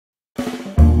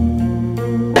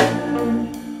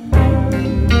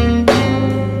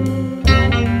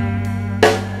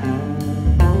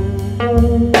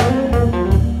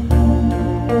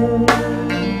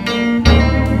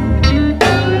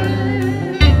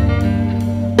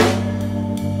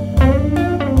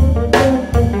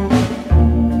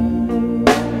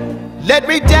let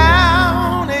me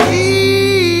down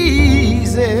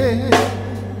easy.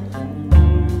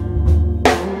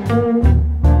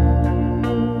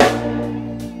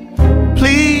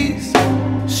 Please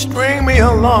string me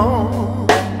along.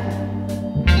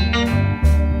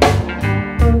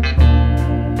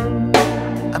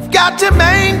 I've got to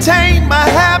maintain my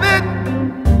habit,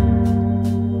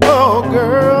 oh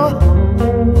girl,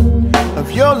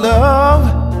 of your love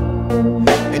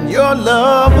and your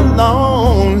love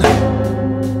alone.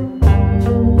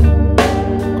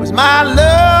 'Cause my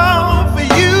love for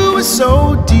you is so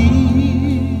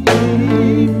deep.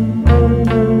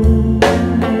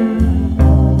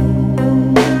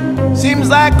 Seems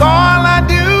like all I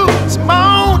do is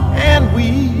moan and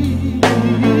weep,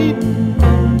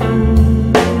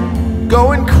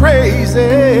 going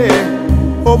crazy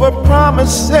over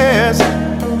promises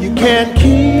you can't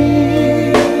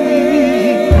keep.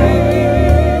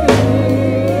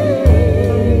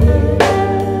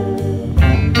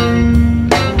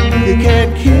 You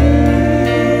can't keep.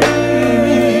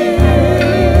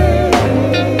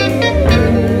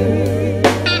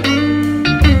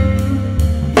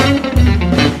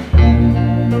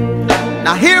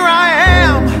 Now here I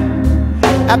am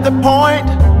at the point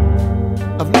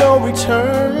of no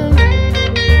return.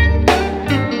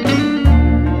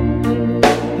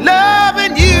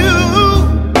 Loving you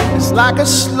is like a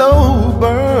slow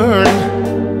burn.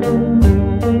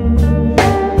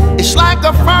 It's like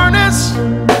a furnace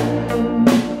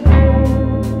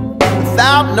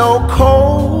without no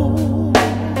coal.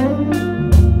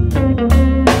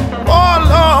 Oh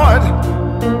Lord,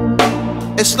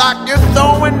 it's like you're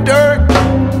throwing dirt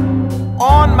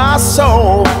on my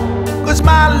soul. 'Cause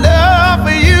my love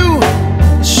for you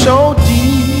is so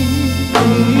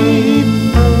deep.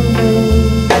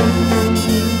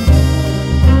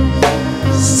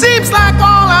 Seems like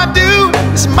all I do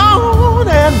is moan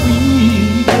and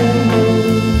weep.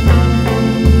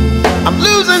 I'm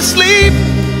losing sleep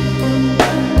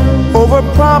over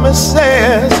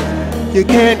promises you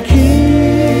can't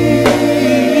keep.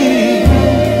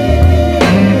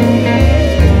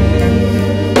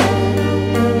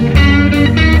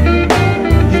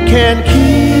 You can't keep.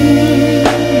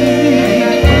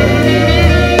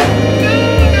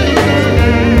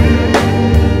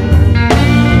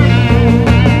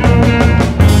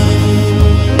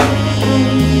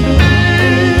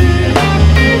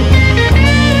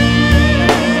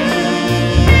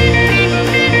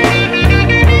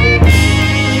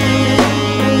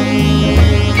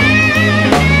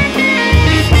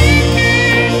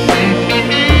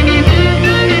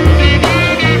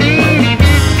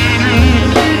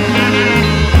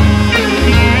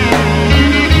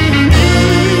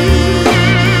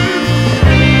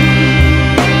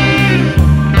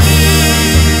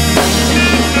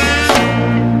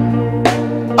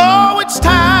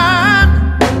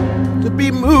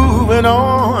 Moving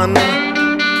on,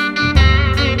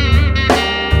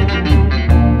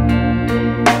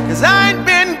 'cause I ain't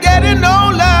been getting no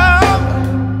love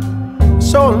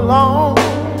so long.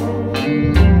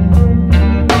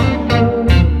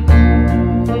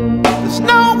 There's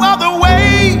no other way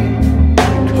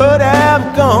it could have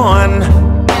gone,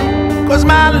 'cause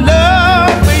my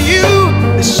love for you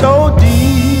is so deep.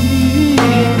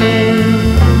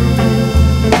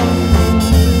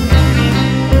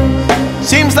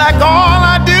 Seems like all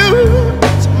I do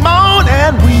is moan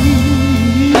and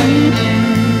weep,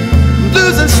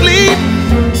 losing sleep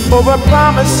over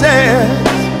promises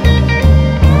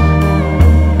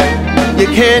you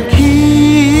can't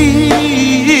keep.